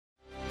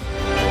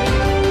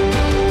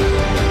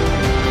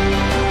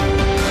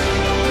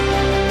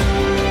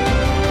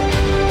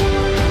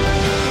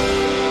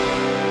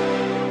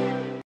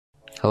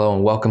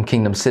and welcome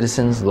Kingdom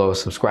citizens, loyal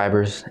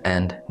subscribers,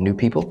 and new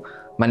people.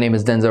 My name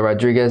is Denzel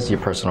Rodriguez, your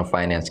personal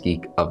finance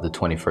geek of the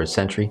 21st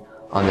century.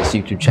 On this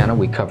YouTube channel,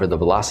 we cover the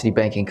velocity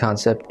banking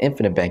concept,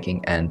 infinite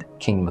banking, and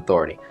kingdom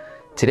authority.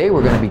 Today,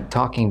 we're going to be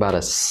talking about a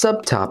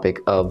subtopic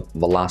of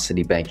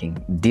velocity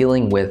banking,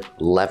 dealing with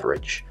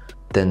leverage.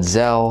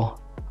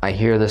 Denzel, I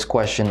hear this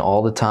question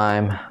all the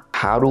time.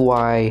 How do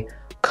I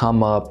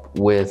come up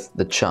with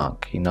the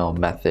chunk,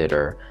 method,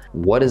 or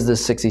what is the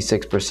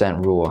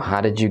 66% rule? How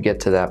did you get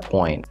to that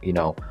point?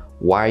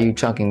 Why are you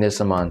chunking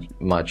this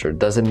amount much? Or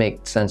does it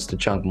make sense to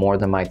chunk more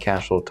than my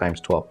cash flow times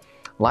 12?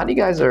 A lot of you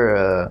guys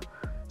are,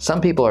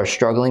 some people are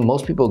struggling.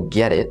 Most people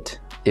get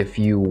it. If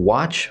you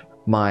watch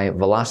my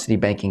velocity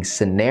banking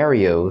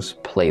scenarios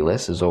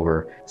playlist, is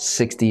over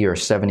 60 or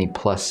 70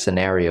 plus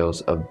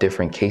scenarios of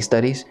different case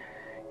studies,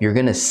 you're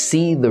gonna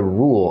see the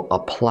rule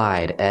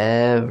applied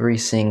every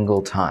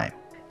single time.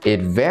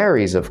 It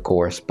varies, of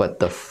course, but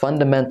the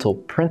fundamental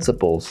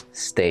principles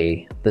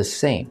stay the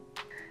same.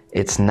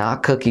 It's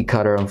not cookie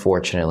cutter,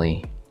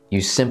 unfortunately. You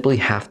simply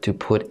have to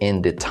put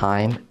in the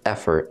time,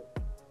 effort,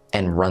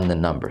 and run the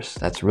numbers.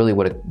 That's really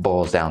what it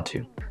boils down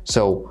to.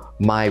 So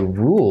my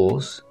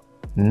rules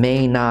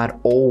may not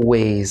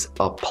always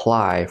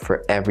apply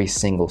for every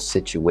single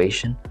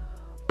situation,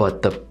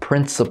 but the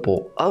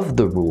principle of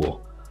the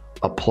rule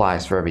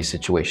applies for every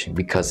situation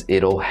because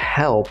it'll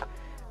help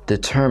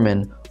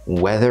determine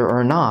whether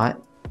or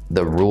not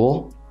the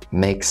rule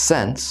makes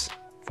sense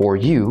for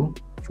you,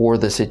 for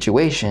the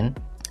situation.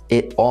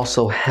 It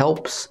also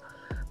helps,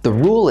 the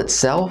rule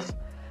itself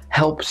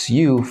helps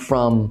you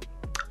from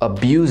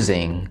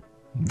abusing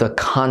the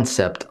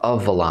concept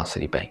of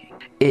velocity banking.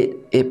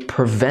 It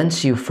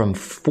prevents you from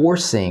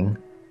forcing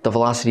the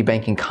velocity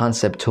banking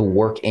concept to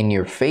work in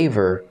your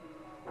favor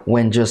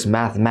when just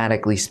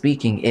mathematically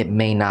speaking, it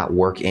may not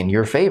work in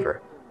your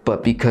favor.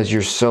 But because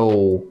you're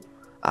so,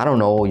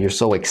 you're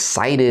so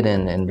excited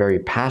and very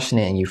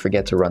passionate and you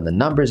forget to run the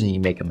numbers and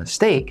you make a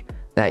mistake,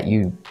 that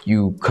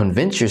you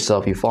convince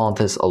yourself, you fall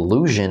into this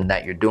illusion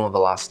that you're doing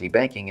velocity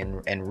banking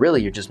and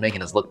really you're just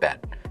making us look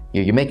bad.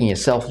 You're making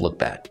yourself look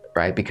bad,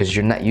 right? Because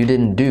you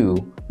didn't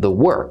do the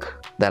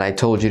work that I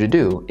told you to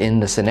do in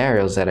the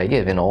scenarios that I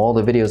give, in all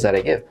the videos that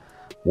I give.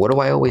 What do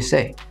I always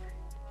say?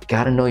 You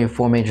gotta know your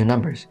four major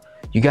numbers.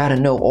 You gotta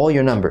know all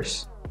your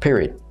numbers,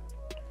 period.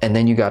 And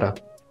then you gotta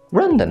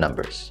run the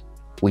numbers.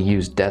 We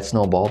use debt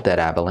snowball, debt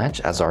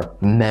avalanche as our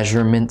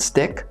measurement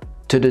stick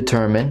to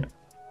determine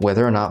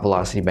whether or not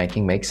velocity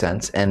banking makes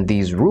sense. And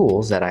these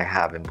rules that I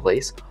have in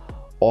place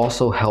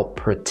also help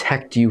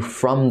protect you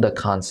from the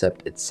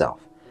concept itself.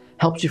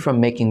 Helps you from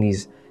making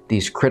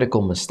these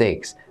critical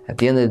mistakes. At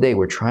the end of the day,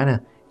 we're trying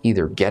to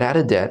either get out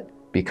of debt,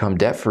 become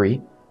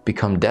debt-free,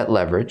 become debt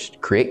leveraged,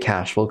 create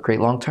cash flow,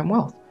 create long-term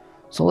wealth.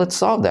 So let's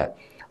solve that.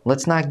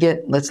 Let's not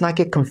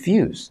get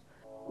confused.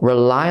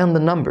 Rely on the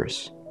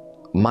numbers.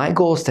 My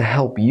goal is to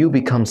help you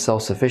become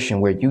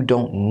self-sufficient where you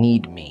don't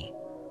need me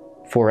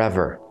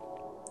forever,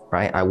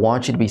 right? I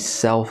want you to be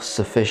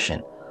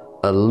self-sufficient,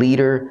 a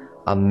leader,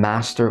 a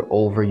master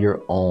over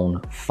your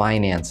own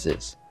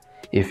finances.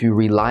 If you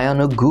rely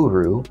on a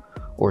guru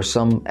or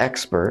some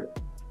expert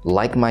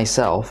like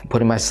myself,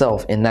 putting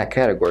myself in that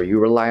category, you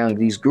rely on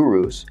these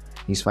gurus,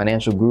 these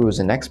financial gurus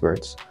and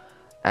experts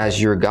as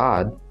your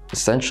God,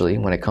 essentially,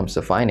 when it comes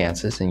to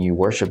finances, and you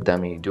worship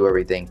them and you do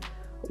everything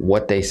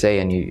what they say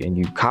and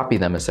you copy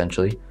them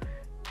essentially,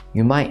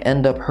 you might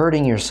end up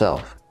hurting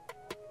yourself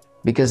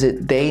because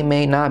they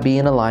may not be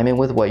in alignment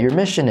with what your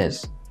mission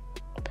is.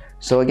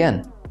 So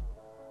again,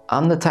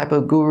 I'm the type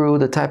of guru,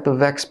 the type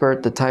of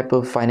expert, the type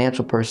of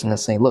financial person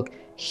that's saying, look,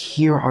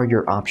 here are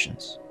your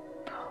options.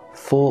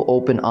 Full,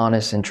 open,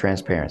 honest, and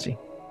transparency.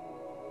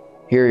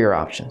 Here are your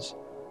options.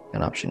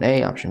 And option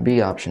A, option B,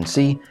 option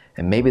C,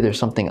 and maybe there's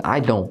something I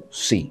don't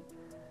see.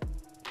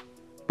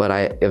 But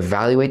I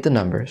evaluate the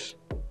numbers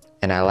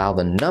and I allow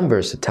the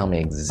numbers to tell me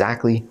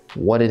exactly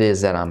what it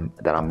is that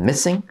I'm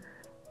missing,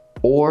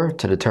 or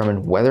to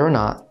determine whether or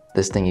not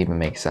this thing even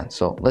makes sense.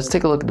 So let's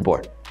take a look at the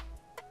board.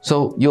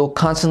 So you'll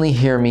constantly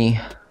hear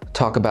me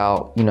talk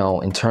about,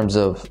 in terms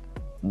of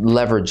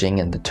leveraging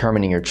and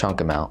determining your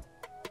chunk amount,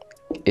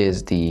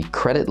 is the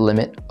credit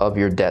limit of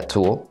your debt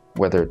tool,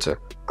 whether it's a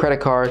credit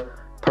card,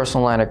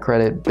 personal line of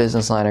credit,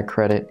 business line of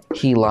credit,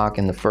 HELOC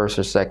in the first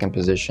or second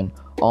position,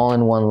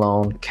 all-in-one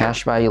loan,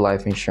 cash value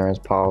life insurance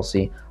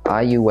policy,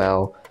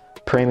 IUL,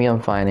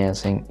 premium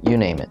financing, you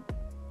name it.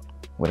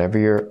 Whatever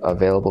your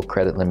available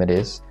credit limit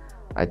is,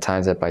 I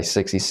times that by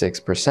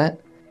 66%.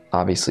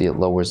 Obviously, it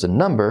lowers the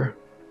number,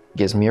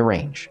 gives me a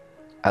range.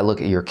 I look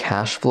at your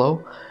cash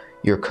flow,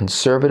 your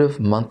conservative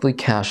monthly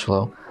cash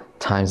flow,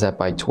 times that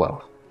by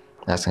 12.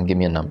 That's gonna give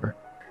me a number.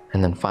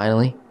 And then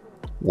finally,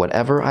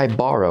 whatever I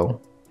borrow,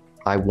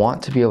 I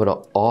want to be able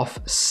to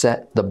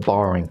offset the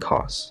borrowing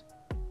costs,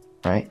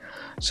 right?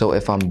 So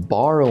if I'm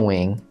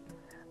borrowing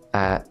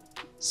at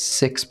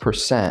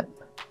 6%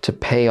 to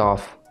pay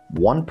off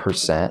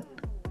 1%,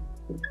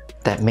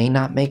 that may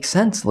not make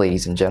sense,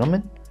 ladies and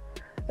gentlemen,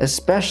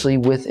 especially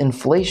with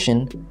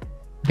inflation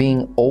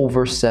being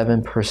over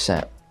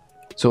 7%.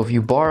 So if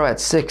you borrow at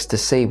 6 to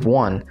save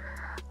 1,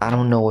 I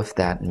don't know if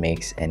that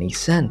makes any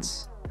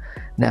sense.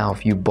 Now,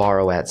 if you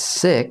borrow at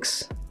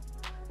 6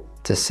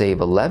 to save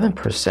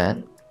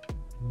 11%,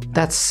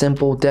 that's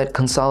simple debt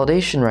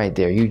consolidation right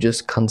there. You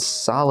just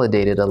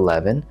consolidated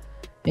 11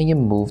 and you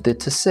moved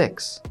it to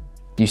 6.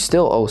 You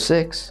still owe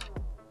 6,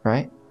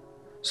 right?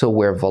 So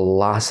where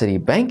velocity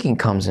banking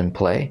comes in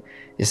play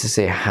is to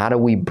say, how do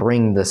we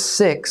bring the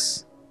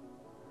 6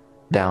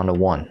 down to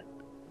 1?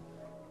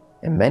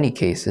 In many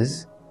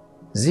cases,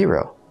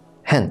 0.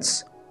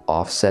 Hence,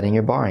 offsetting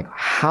your borrowing.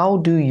 How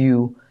do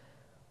you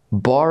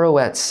borrow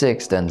at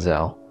 6,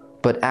 Denzel,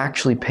 but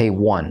actually pay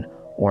 1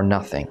 or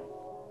nothing,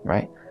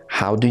 right?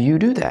 How do you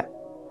do that?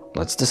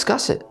 Let's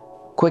discuss it.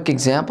 Quick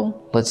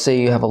example, let's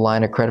say you have a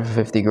line of credit for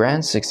 50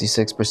 grand,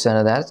 66%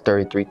 of that is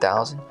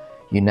 33,000.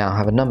 You now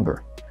have a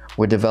number.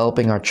 We're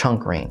developing our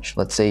chunk range.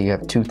 Let's say you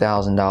have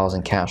 $2,000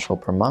 in cash flow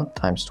per month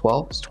times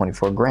 12 is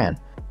 24 grand.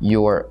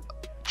 Your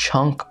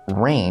chunk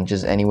range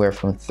is anywhere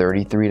from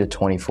 33 to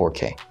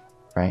 24K,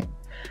 right?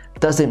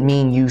 Doesn't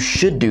mean you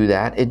should do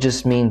that. It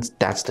just means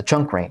that's the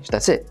chunk range.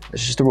 That's it.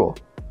 That's just the rule.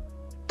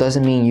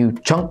 Doesn't mean you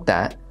chunk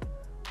that,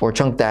 or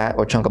chunk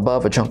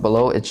above, or chunk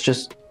below. It's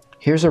just,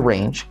 here's a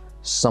range,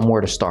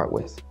 somewhere to start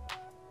with,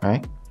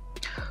 right?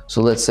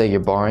 So let's say your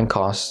borrowing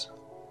costs,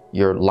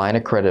 your line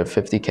of credit of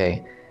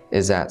 50K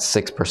is at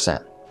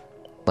 6%,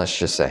 let's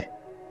just say.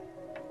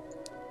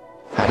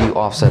 How do you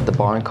offset the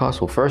borrowing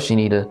costs? Well, first you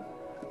need to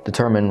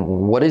determine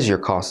what is your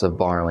cost of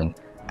borrowing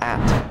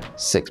at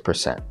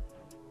 6%.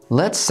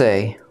 Let's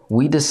say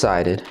we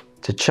decided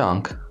to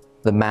chunk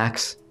the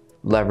max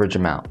leverage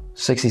amount,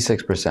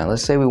 66%.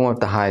 Let's say we want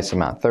the highest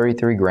amount,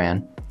 33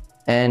 grand,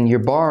 and your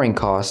borrowing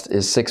cost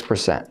is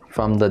 6%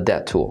 from the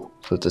debt tool.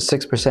 So it's a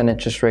 6%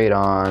 interest rate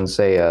on,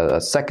 say,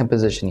 a second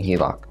position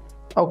HELOC.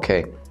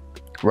 Okay,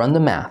 run the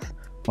math.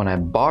 When I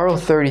borrow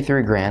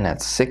 33 grand at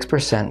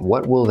 6%,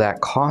 what will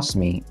that cost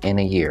me in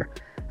a year?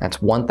 That's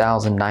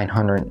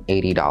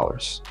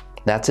 $1,980.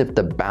 That's if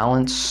the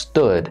balance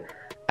stood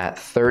at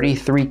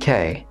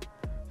 33K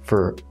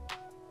for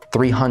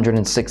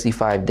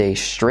 365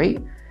 days straight,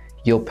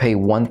 you'll pay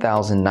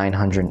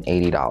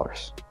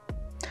 $1,980.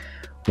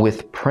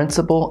 With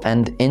principal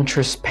and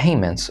interest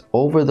payments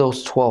over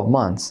those 12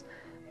 months,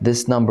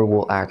 this number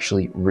will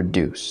actually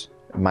reduce.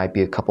 It might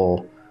be a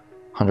couple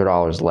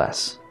 $100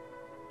 less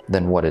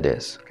than what it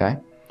is, okay?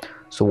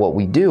 So what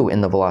we do in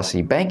the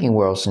velocity banking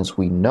world, since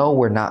we know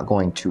we're not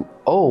going to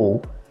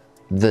owe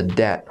the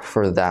debt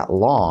for that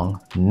long,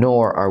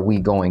 nor are we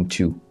going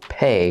to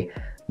pay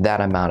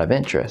that amount of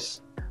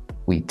interest,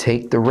 we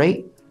take the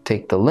rate,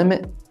 take the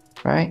limit,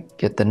 right?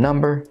 Get the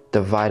number,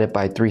 divide it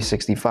by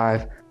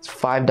 365. It's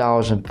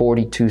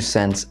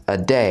 $5.42 a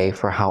day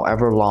for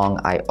however long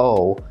I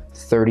owe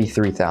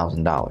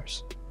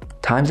 $33,000.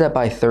 Times that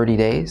by 30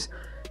 days,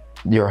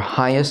 your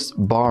highest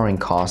borrowing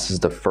cost is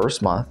the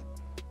first month.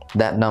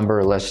 That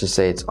number, let's just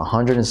say it's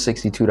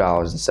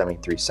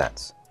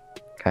 $162.73,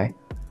 okay?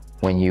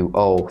 When you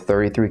owe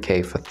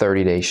 33K for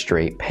 30 days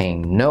straight,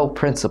 paying no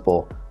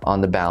principal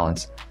on the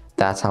balance,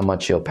 that's how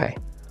much you'll pay,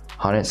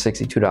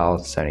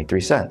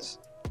 $162.73.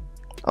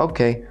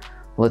 Okay,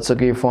 let's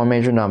look at your four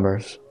major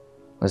numbers.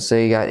 Let's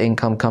say you got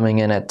income coming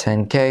in at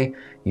 10K,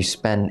 you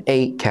spend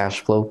 8,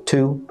 cash flow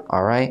 2,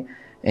 all right?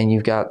 And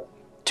you've got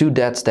 2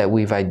 debts that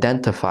we've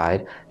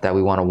identified that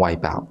we want to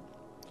wipe out.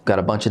 Got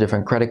a bunch of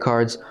different credit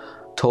cards,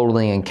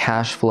 totaling in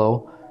cash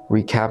flow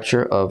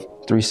recapture of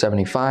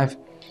 375,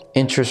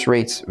 interest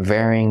rates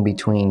varying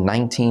between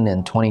 19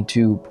 and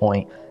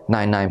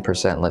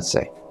 22.99%, let's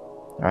say,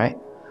 all right?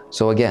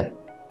 So again,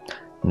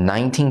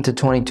 19 to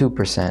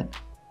 22%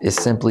 is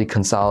simply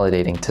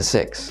consolidating to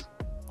 6.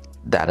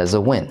 That is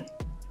a win.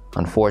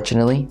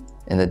 Unfortunately,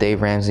 in the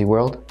Dave Ramsey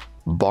world,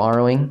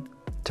 borrowing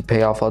to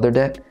pay off other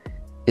debt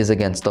is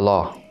against the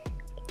law.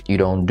 You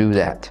don't do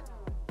that.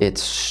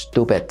 It's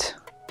stupid.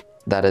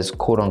 That is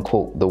quote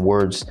unquote the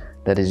words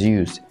that is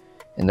used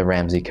in the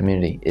Ramsey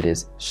community. It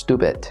is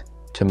stupid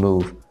to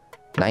move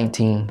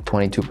 19,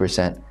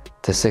 22%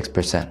 to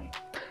 6%.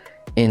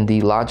 In the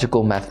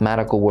logical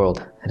mathematical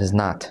world, it is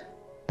not.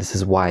 This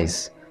is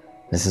wise.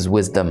 This is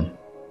wisdom,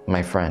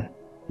 my friend.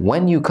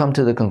 When you come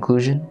to the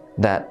conclusion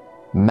that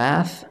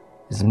math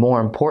is more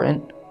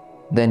important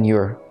than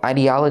your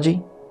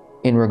ideology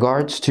in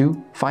regards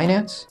to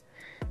finance,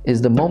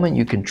 is the moment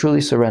you can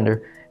truly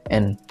surrender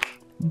and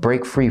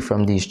break free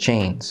from these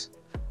chains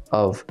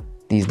of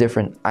these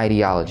different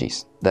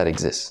ideologies that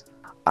exist.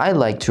 I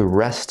like to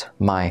rest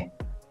my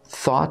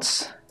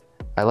thoughts.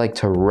 I like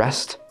to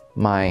rest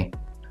the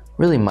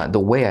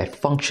way I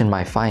function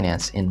my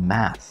finance in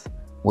math,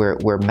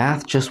 where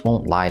math just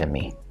won't lie to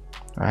me,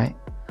 right?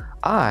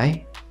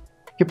 I,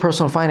 your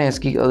personal finance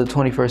geek of the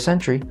 21st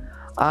century,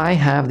 I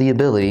have the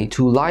ability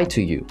to lie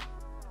to you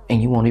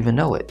and you won't even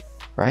know it,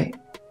 right?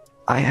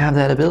 I have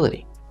that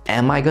ability.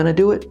 Am I gonna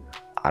do it?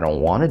 I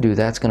don't wanna do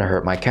that, it's gonna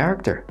hurt my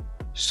character.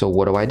 So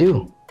what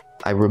do?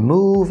 I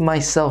remove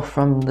myself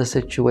from the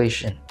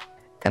situation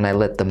and I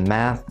let the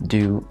math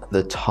do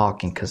the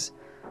talking, because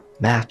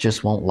math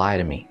just won't lie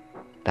to me.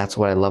 That's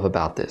what I love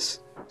about this.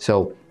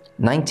 So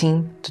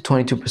 19 to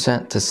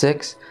 22% to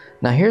 6.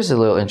 Now here's a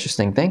little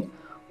interesting thing.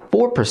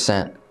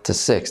 4% to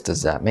 6,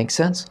 does that make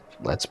sense?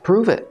 Let's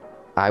prove it.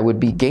 I would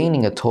be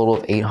gaining a total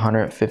of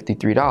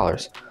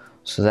 $853.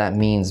 So that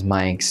means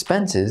my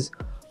expenses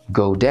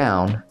go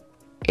down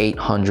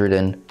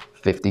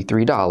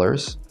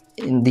 $853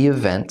 in the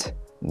event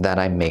that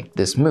I make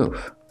this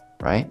move,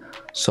 right?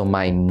 So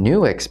my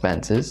new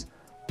expenses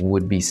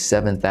would be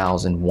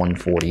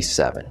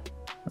 $7,147,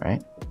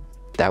 right?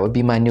 That would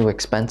be my new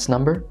expense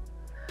number.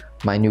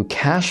 My new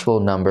cash flow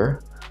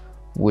number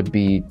would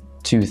be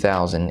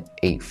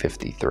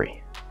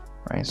 $2,853,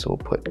 right? So we'll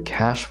put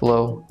cash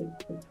flow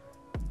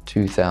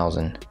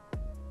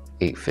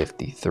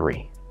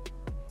 $2,853.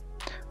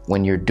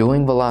 When you're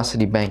doing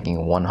velocity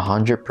banking,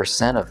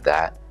 100% of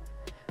that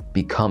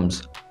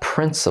becomes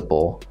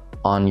principal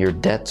on your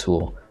debt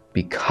tool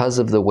because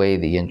of the way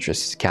the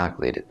interest is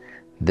calculated.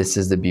 This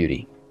is the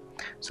beauty.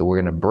 So we're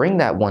gonna bring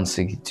that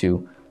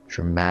 162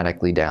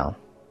 dramatically down.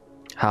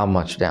 How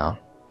much down?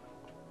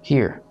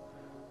 Here,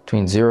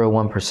 between 0 and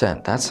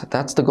 1%.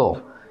 That's the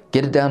goal.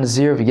 Get it down to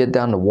 0. If you get it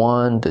down to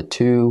 1 to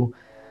 2,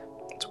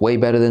 it's way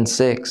better than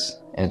 6,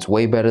 and it's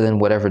way better than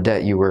whatever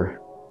debt you were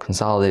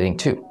consolidating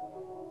to,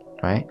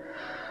 right?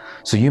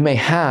 So you may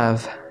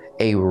have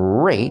a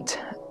rate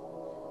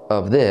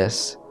of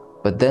this,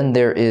 but then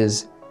there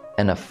is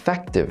an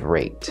effective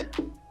rate.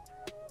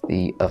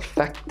 The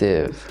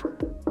effective,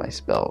 if I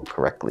spell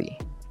correctly,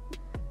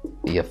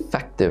 the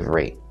effective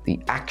rate, the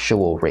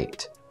actual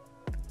rate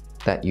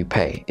that you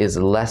pay is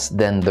less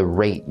than the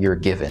rate you're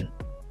given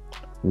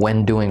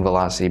when doing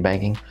velocity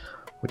banking,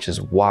 which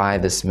is why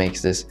this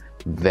makes this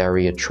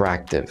very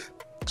attractive.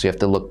 So you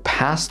have to look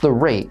past the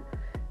rate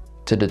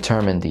to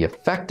determine the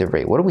effective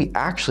rate. What are we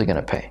actually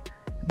gonna pay?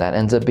 That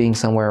ends up being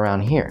somewhere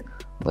around here.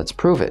 Let's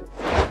prove it.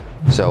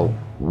 So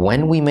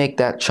when we make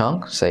that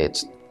chunk, say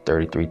it's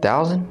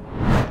 33,000,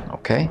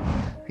 okay,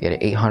 I get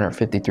an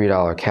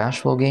 $853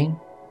 cash flow gain.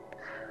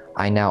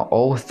 I now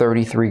owe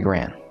 33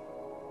 grand.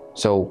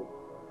 So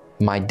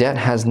my debt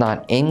has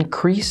not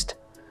increased,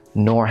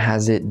 nor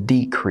has it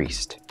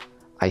decreased.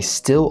 I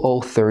still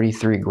owe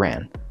 33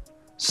 grand.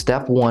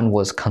 Step one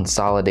was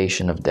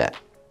consolidation of debt.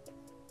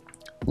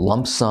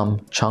 Lump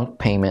sum chunk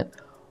payment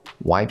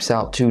wipes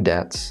out 2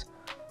 debts,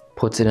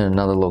 puts it in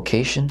another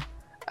location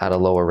at a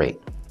lower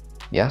rate.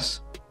 Yes?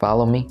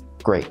 Follow me?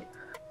 Great.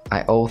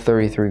 I owe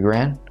 33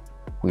 grand.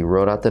 We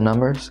wrote out the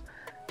numbers.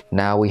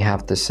 Now we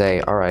have to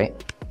say, all right,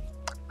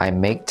 I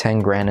make 10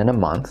 grand in a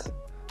month.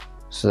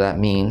 So that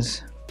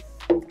means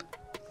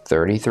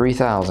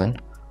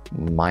 33,000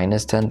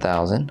 minus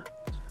 10,000.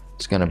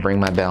 It's gonna bring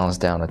my balance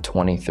down to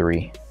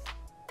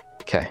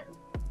 23K,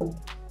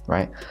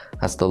 right?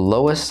 That's the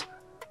lowest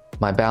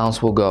my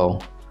balance will go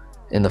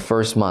in the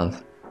first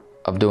month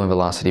of doing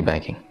velocity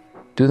banking.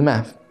 Do the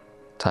math.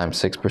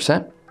 Times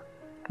 6%,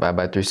 divide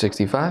by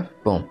 365,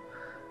 boom.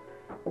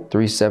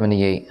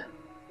 378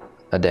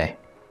 a day.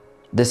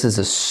 This is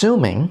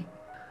assuming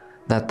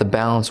that the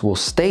balance will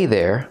stay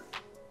there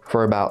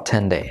for about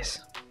 10 days,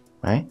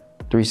 right?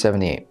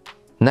 378.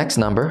 Next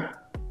number,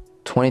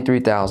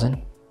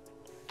 23,000.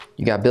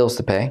 You got bills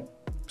to pay,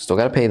 still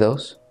gotta pay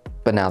those,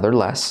 but now they're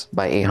less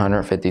by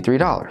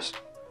 $853.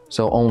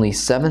 So only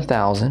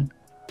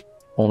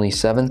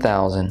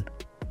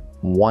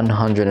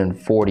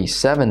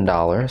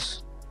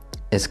 $7,147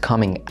 is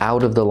coming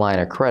out of the line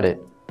of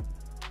credit,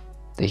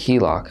 the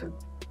HELOC,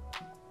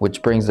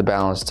 which brings the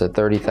balance to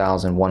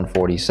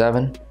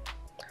 30,147.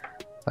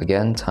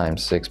 Again,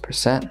 times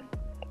 6%,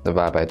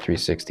 divide by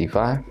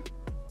 365,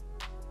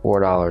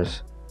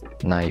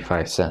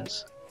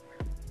 $4.95.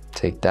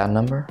 Take that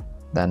number,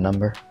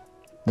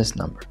 this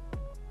number.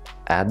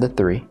 Add the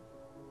 3,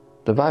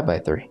 divide by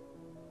 3.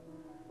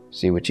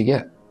 See what you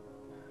get.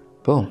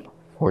 Boom,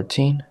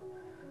 14.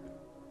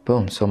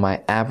 Boom, so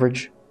my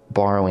average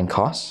borrowing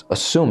costs,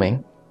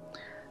 assuming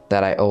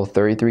that I owe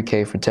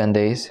 33K for 10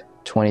 days,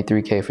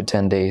 23K for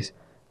 10 days,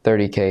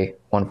 30K,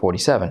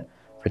 147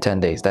 for 10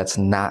 days. That's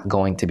not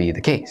going to be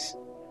the case.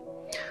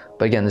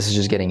 But again, this is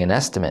just getting an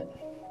estimate,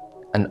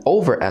 an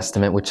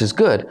overestimate, which is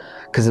good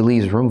because it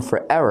leaves room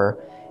for error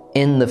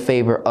in the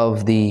favor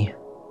of the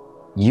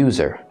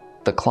user,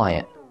 the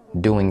client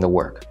doing the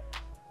work.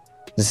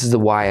 This is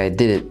why I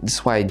did it. This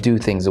is why I do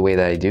things the way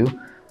that I do,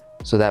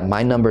 so that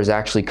my numbers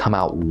actually come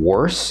out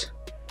worse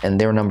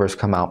and their numbers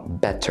come out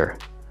better.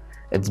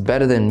 It's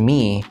better than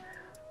me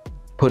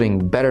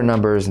putting better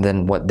numbers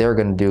than what they're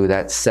gonna do.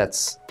 That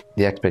sets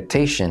the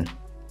expectation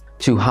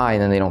too high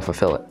and then they don't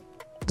fulfill it.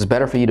 It's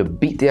better for you to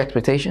beat the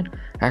expectation,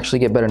 actually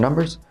get better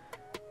numbers.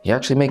 You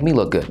actually make me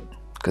look good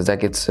because that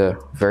gets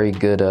very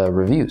good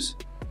reviews.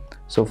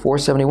 So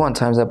 471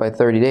 times that by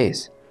 30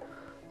 days.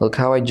 Look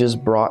how I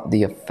just brought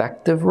the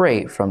effective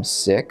rate from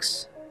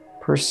 6%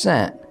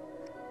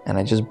 and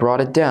I just brought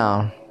it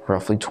down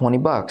roughly 20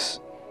 bucks.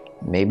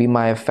 Maybe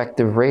my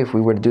effective rate, if we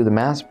were to do the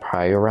math,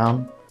 probably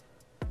around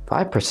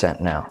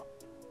 5% now.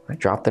 I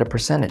dropped it a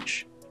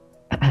percentage.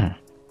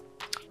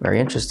 Very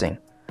interesting.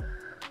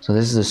 So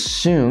this is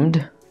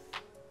assumed,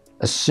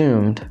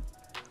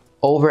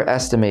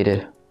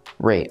 overestimated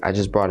rate. I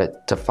just brought it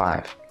to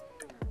 5.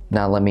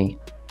 Now let me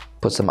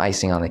put some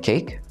icing on the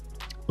cake.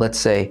 Let's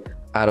say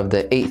out of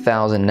the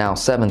 $8,000, now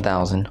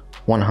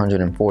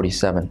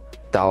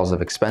 $7,147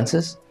 of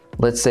expenses.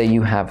 Let's say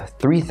you have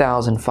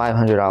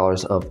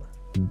 $3,500 of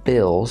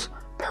bills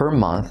per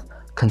month,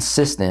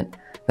 consistent,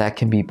 that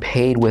can be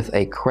paid with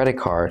a credit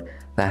card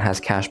that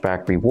has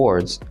cashback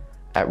rewards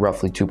at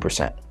roughly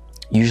 2%.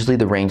 Usually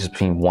the range is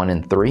between 1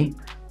 and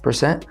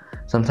 3%,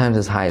 sometimes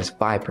as high as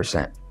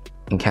 5%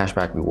 in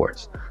cashback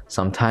rewards.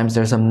 Sometimes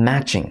there's a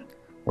matching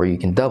where you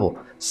can double.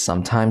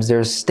 Sometimes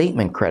there's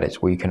statement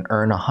credits where you can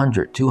earn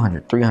 $100,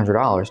 $200,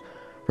 $300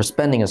 for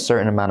spending a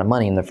certain amount of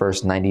money in the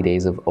first 90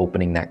 days of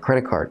opening that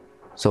credit card.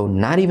 So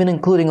not even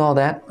including all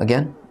that,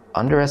 again,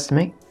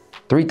 underestimate,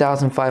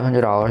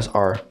 $3,500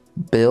 are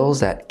bills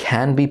that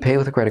can be paid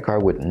with a credit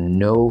card with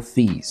no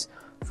fees.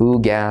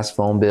 Food, gas,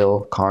 phone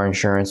bill, car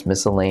insurance,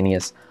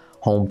 miscellaneous,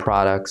 home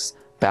products,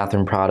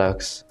 bathroom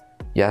products.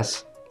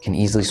 Yes, you can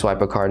easily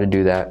swipe a card to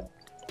do that.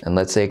 And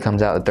let's say it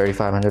comes out at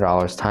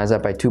 $3,500, times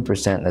that by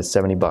 2%, that's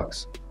 70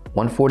 bucks.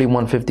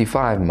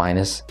 $141.55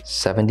 minus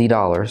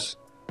 $70,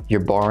 your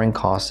borrowing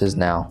cost is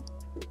now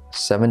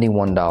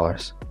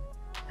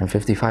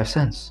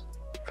 $71.55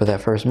 for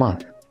that first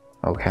month,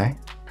 okay?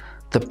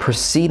 The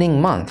preceding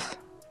month,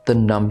 the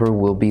number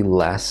will be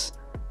less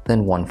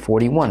than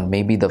 141.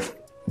 Maybe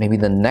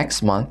the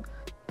next month,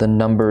 the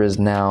number is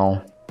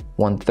now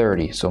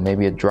 130, so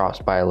maybe it drops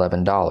by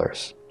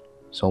 $11.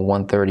 So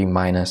 130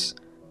 minus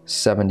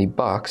 70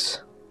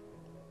 bucks,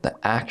 the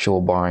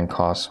actual borrowing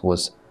cost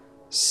was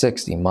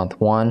 60, month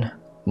 1,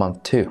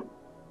 month 2.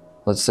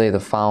 Let's say the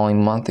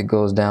following month it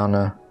goes down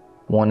to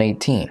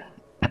 118.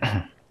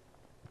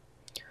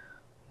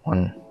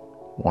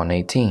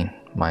 118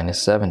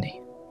 minus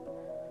 70,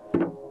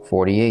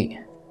 48.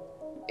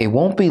 It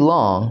won't be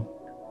long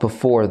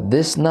before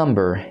this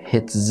number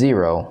hits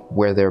 0,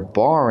 where their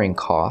borrowing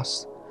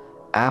costs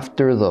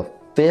after the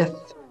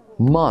 5th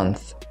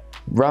month,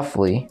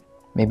 roughly,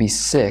 maybe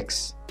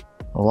 6,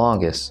 the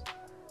longest,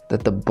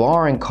 that the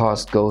borrowing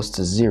cost goes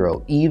to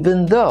 0,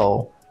 even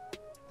though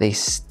they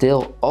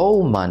still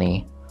owe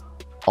money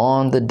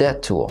on the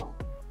debt tool.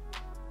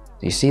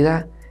 Do you see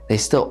that? They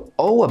still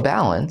owe a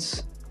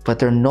balance, but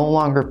they're no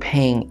longer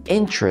paying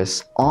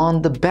interest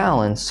on the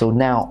balance. So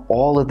now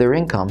all of their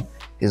income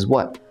is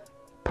what?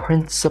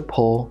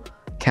 Principal.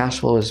 Cash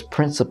flow is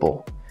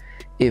principal.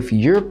 If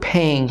you're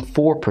paying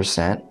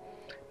 4%,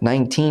 19%,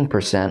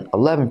 11%,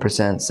 7%,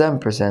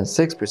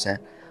 6%,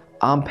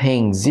 I'm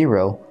paying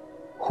 0.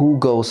 Who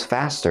goes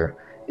faster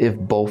if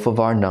both of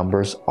our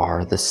numbers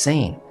are the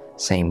same?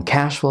 Same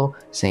cash flow,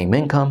 same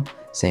income,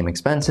 same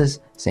expenses,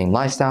 same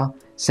lifestyle,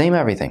 same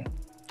everything.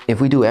 If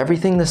we do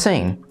everything the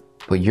same,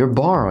 but you're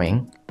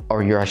borrowing,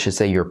 or I should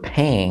say you're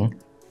paying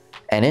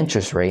an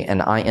interest rate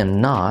and I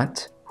am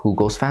not, who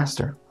goes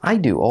faster? I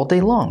do all day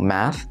long.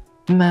 Math,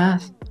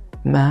 math,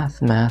 math,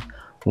 math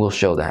will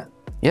show that.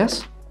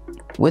 Yes?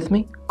 With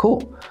me?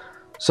 Cool.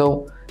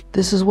 So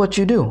this is what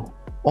you do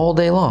all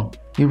day long.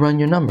 You run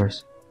your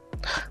numbers.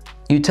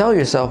 You tell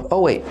yourself,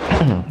 oh wait,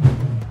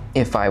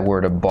 if I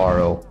were to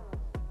borrow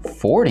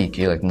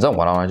 40K, like, no,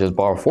 why don't I just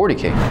borrow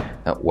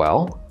 40K?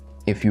 Well,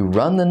 if you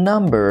run the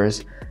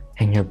numbers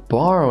and your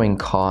borrowing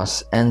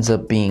costs ends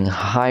up being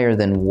higher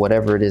than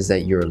whatever it is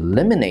that you're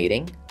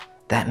eliminating,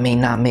 that may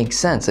not make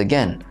sense.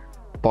 Again,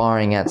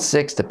 borrowing at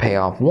 6 to pay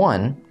off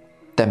 1,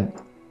 that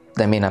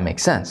may not make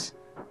sense,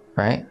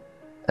 right?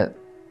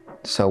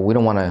 So we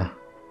don't want to,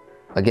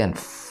 again,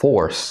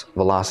 force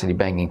velocity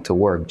banking to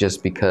work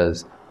just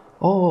because,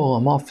 oh,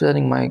 I'm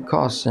offsetting my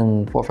costs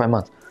in 4 or 5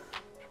 months.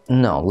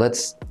 No,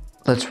 let's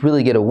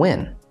really get a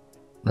win.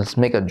 Let's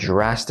make a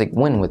drastic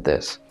win with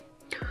this.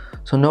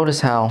 So notice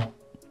how,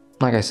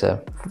 like I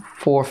said,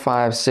 4,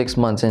 5, 6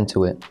 months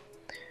into it,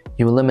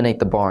 you eliminate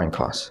the borrowing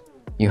costs.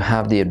 You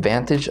have the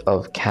advantage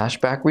of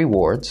cashback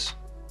rewards,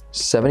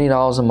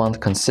 $70 a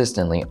month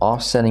consistently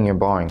offsetting your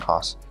borrowing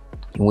costs.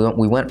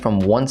 We went from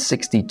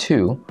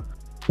 162,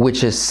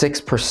 which is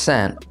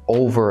 6%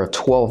 over a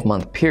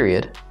 12-month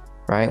period,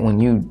 right? When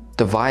you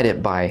divide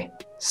it by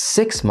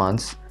 6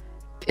 months,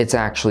 it's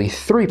actually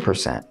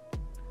 3%.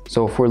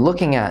 So if we're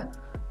looking at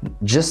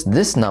just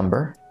this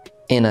number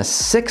in a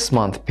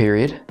 6-month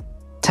period,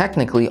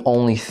 technically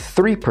only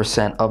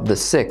 3% of the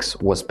 6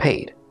 was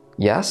paid.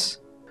 Yes?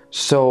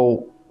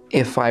 So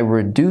if I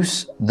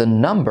reduce the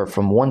number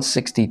from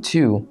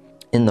 162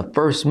 in the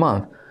first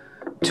month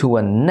to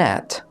a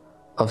net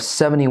of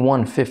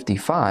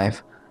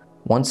 71.55,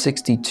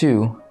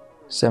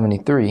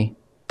 162.73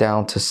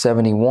 down to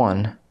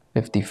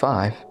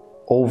 71.55,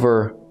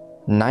 over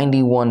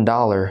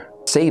 $91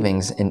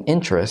 savings in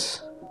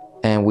interest,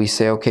 and we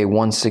say, okay,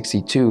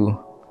 162,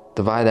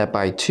 divide that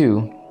by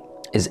 2,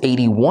 is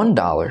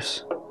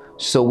 $81.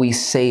 So we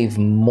save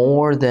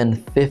more than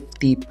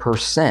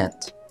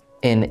 50%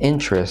 in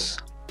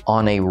interest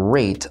on a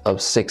rate of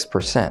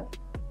 6%.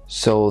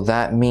 So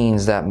that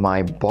means that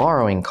my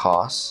borrowing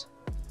costs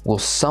will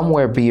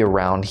somewhere be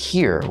around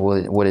here.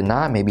 Would it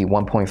not? Maybe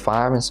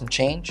 1.5 and some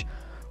change.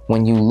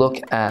 When you look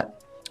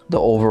at the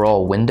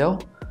overall window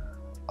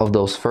of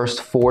those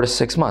first 4 to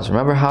 6 months.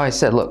 Remember how I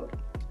said, look,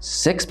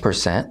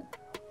 6%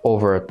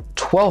 over a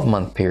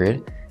 12-month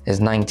period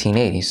is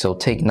 1980. So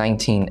take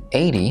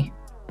 1980,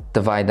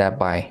 divide that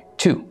by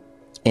 2.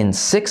 In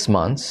 6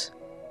 months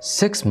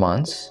is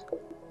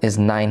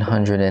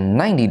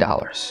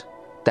 $990.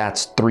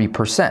 That's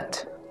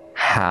 3%,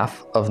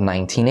 half of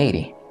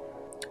 1980.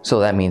 So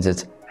that means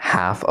it's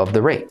half of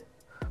the rate.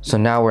 So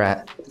now we're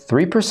at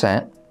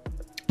 3%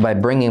 by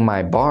bringing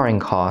my borrowing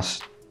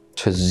costs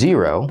to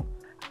 0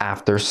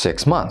 after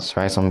 6 months,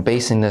 right? So I'm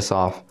basing this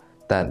off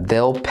that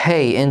they'll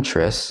pay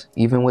interest,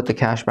 even with the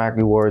cashback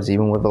rewards,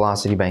 even with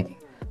velocity banking.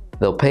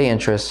 They'll pay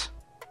interest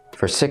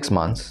for 6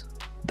 months.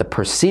 The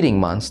preceding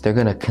months, they're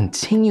gonna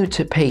continue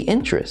to pay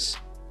interest.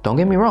 Don't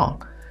get me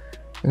wrong.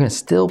 They're gonna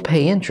still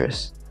pay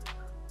interest,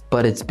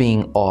 but it's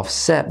being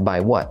offset by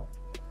what?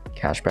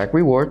 Cashback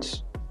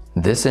rewards,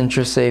 this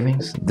interest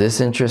savings,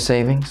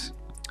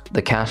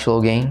 the cash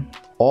flow gain,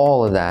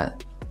 all of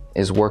that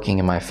is working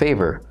in my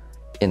favor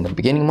in the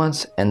beginning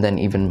months and then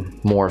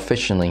even more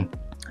efficiently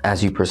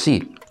as you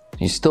proceed.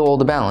 You still owe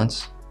the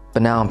balance,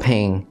 but now I'm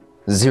paying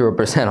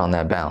 0% on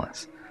that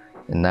balance.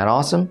 Isn't that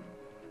awesome?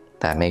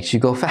 That makes you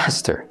go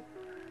faster.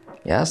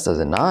 Yes, does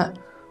it not?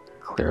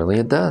 Clearly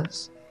it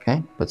does,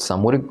 okay? But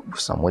some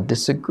would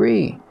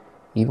disagree,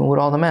 even with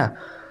all the math.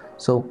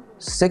 So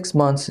 6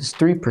 months is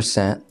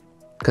 3%,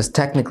 because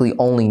technically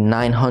only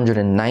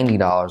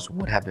 $990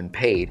 would have been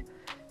paid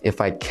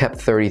if I kept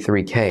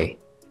 $33K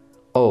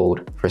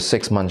owed for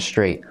 6 months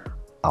straight.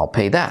 I'll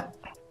pay that,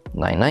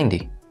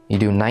 $990. You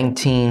do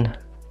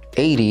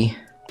 1980,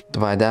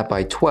 divide that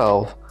by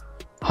 12,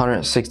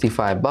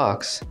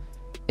 $165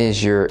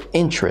 is your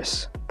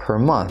interest per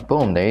month.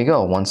 Boom, there you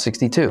go,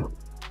 162.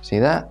 See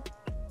that?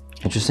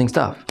 Interesting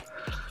stuff.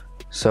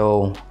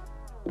 So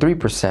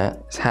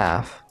 3% is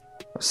half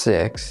of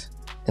 6.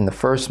 In the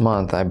first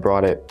month, I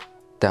brought it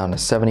down to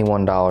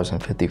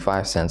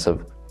 $71.55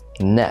 of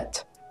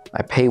net.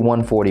 I pay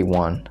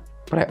 $141,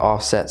 but I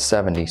offset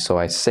 70, so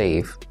I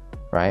save,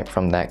 right?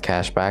 From that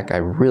cash back, I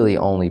really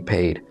only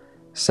paid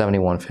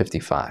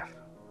 $71.55,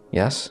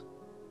 yes?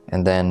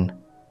 And then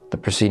the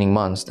preceding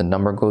months, the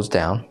number goes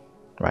down,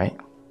 right?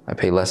 I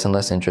pay less and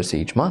less interest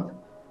each month.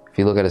 If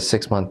you look at a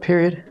 6-month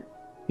period,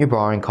 your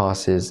borrowing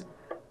cost is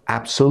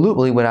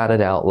absolutely, without a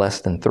doubt,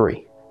 less than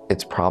 3.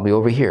 It's probably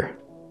over here,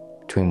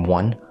 between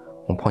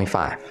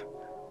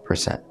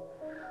 1.5%.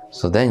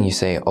 So then you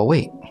say, oh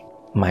wait,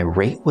 my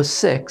rate was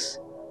 6,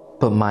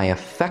 but my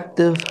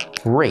effective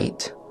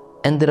rate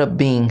ended up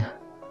being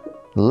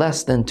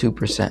less than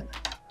 2%.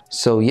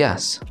 So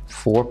yes,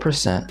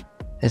 4%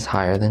 is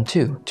higher than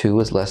 2. 2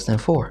 is less than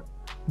 4.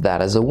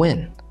 That is a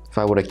win. If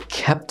I would have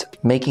kept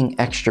making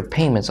extra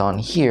payments on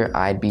here,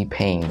 I'd be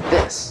paying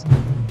this.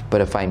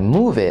 But if I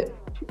move it,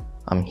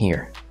 I'm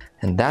here.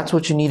 And that's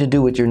what you need to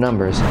do with your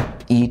numbers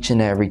each and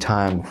every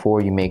time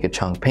before you make a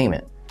chunk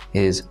payment,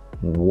 is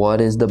what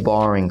is the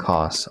borrowing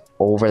cost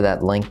over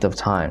that length of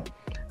time?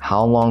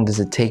 How long does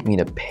it take me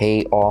to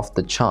pay off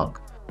the chunk?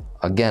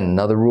 Again,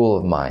 another rule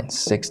of mine,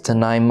 6 to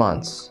 9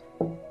 months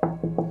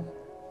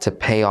to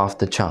pay off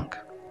the chunk.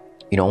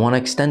 You don't want to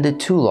extend it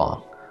too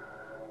long.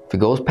 If it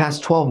goes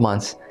past 12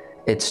 months,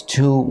 it's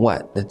too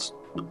what? It's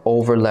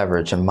over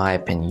leverage, in my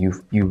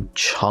opinion. You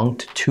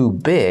chunked too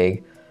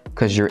big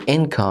because your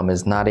income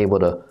is not able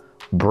to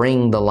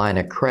bring the line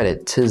of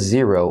credit to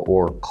 0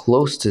 or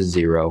close to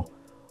 0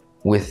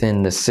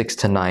 within the 6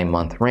 to 9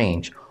 month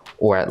range,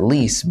 or at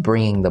least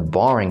bringing the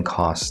borrowing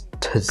cost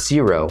to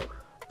 0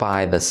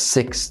 by the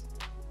 6th,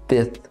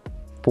 5th,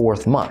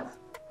 4th month,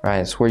 right?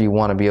 It's where you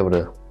want to be able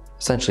to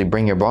essentially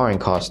bring your borrowing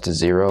cost to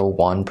 0,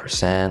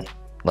 1%,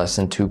 less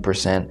than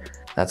 2%.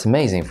 That's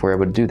amazing if we're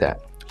able to do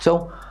that.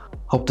 So,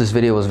 hope this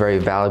video was very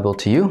valuable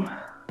to you.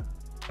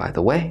 By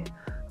the way,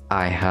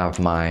 I have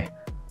my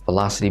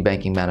Velocity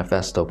Banking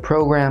Manifesto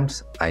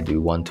programs. I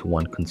do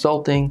one-to-one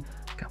consulting,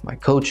 got my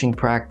coaching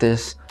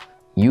practice.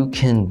 You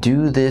can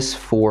do this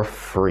for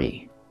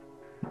free.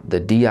 The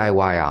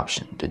DIY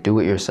option, to do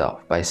it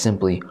yourself, by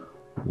simply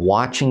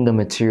watching the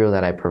material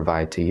that I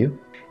provide to you.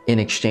 In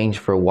exchange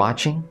for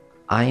watching,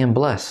 I am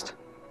blessed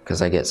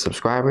because I get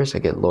subscribers, I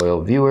get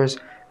loyal viewers,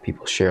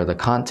 people share the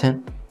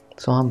content,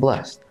 so I'm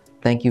blessed.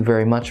 Thank you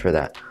very much for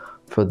that.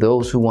 For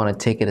those who want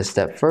to take it a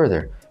step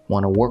further,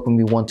 want to work with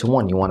me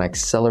one-to-one, you want to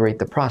accelerate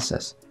the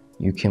process,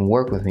 you can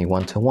work with me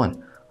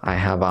one-to-one. I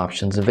have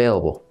options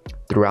available.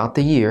 Throughout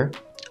the year,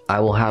 I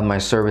will have my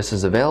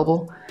services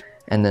available,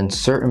 and then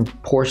certain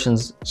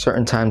portions,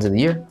 certain times of the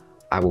year,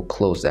 I will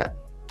close that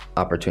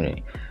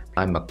opportunity.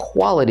 I'm a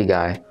quality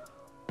guy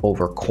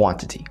over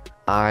quantity.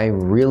 I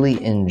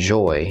really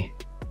enjoy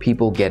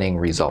people getting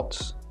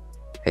results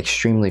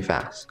extremely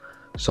fast.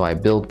 So I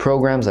build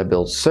programs, I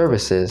build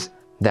services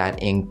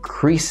that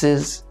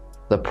increases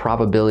the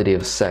probability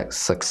of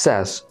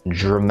success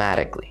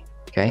dramatically,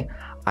 okay?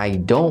 I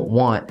don't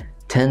want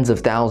tens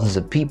of thousands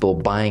of people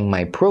buying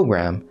my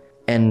program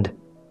and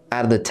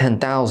out of the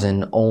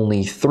 10,000,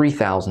 only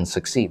 3,000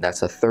 succeed.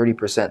 That's a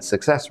 30%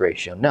 success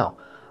ratio. No,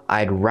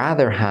 I'd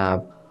rather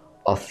have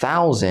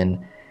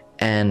 1,000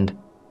 and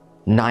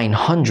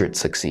 900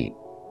 succeed.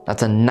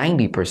 That's a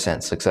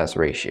 90% success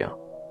ratio,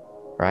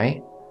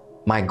 right?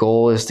 My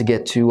goal is to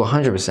get to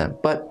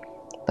 100%, but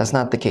that's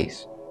not the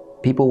case.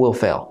 People will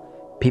fail.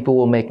 People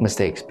will make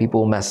mistakes. People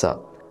will mess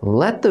up.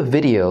 Let the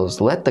videos,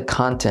 let the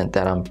content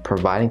that I'm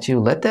providing to you,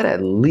 let that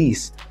at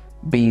least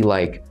be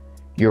like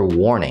your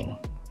warning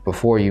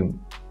before you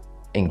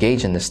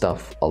engage in this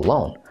stuff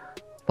alone.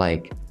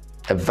 Like,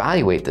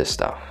 evaluate this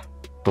stuff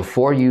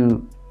before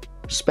you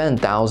spend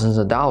thousands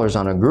of dollars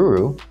on a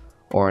guru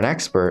or an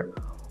expert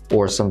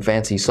or some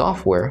fancy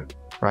software,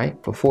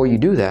 right? Before you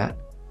do that,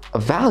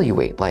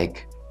 evaluate,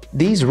 like,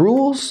 these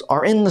rules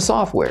are in the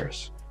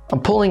softwares.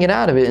 I'm pulling it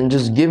out of it and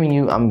just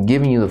I'm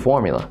giving you the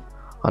formula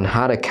on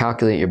how to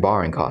calculate your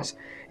borrowing costs.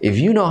 If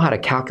you know how to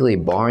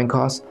calculate borrowing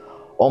costs,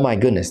 oh my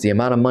goodness, the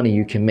amount of money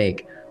you can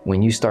make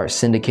when you start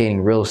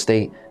syndicating real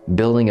estate,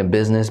 building a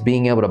business,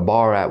 being able to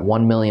borrow at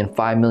 1 million,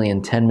 5 million,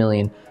 10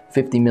 million,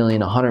 50 million,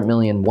 100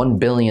 million, $1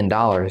 billion,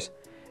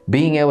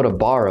 being able to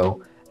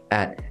borrow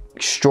at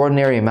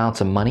extraordinary amounts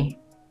of money,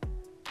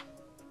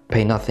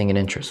 pay nothing in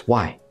interest.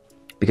 Why?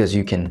 Because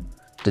you can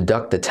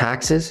deduct the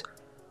taxes,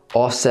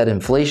 offset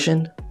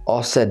inflation,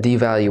 offset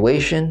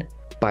devaluation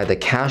by the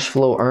cash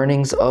flow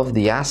earnings of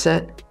the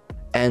asset,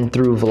 and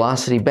through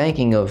velocity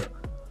banking of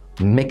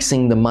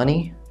mixing the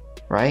money,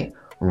 right?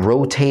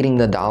 Rotating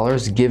the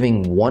dollars,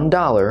 giving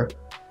 $1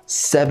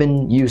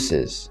 7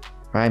 uses,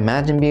 right?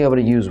 Imagine being able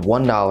to use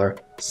 $1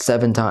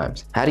 7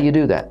 times. How do you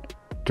do that?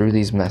 Through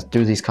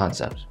these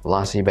concepts: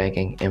 velocity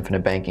banking,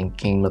 infinite banking,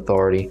 kingdom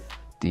authority,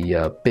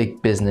 the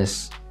big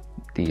business,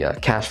 the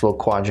cash flow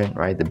quadrant,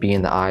 right? The B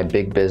and the I,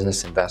 big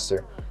business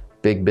investor.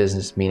 Big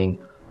business meaning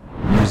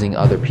using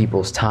other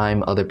people's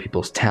time, other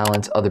people's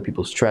talents, other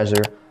people's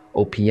treasure.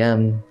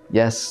 OPM,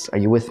 yes, are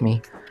you with me?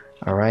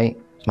 All right,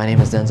 my name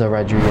is Denzel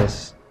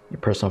Rodriguez, your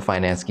personal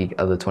finance geek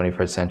of the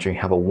 21st century.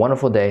 Have a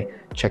wonderful day.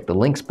 Check the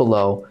links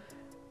below,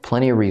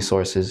 plenty of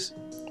resources,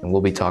 and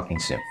we'll be talking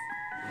soon.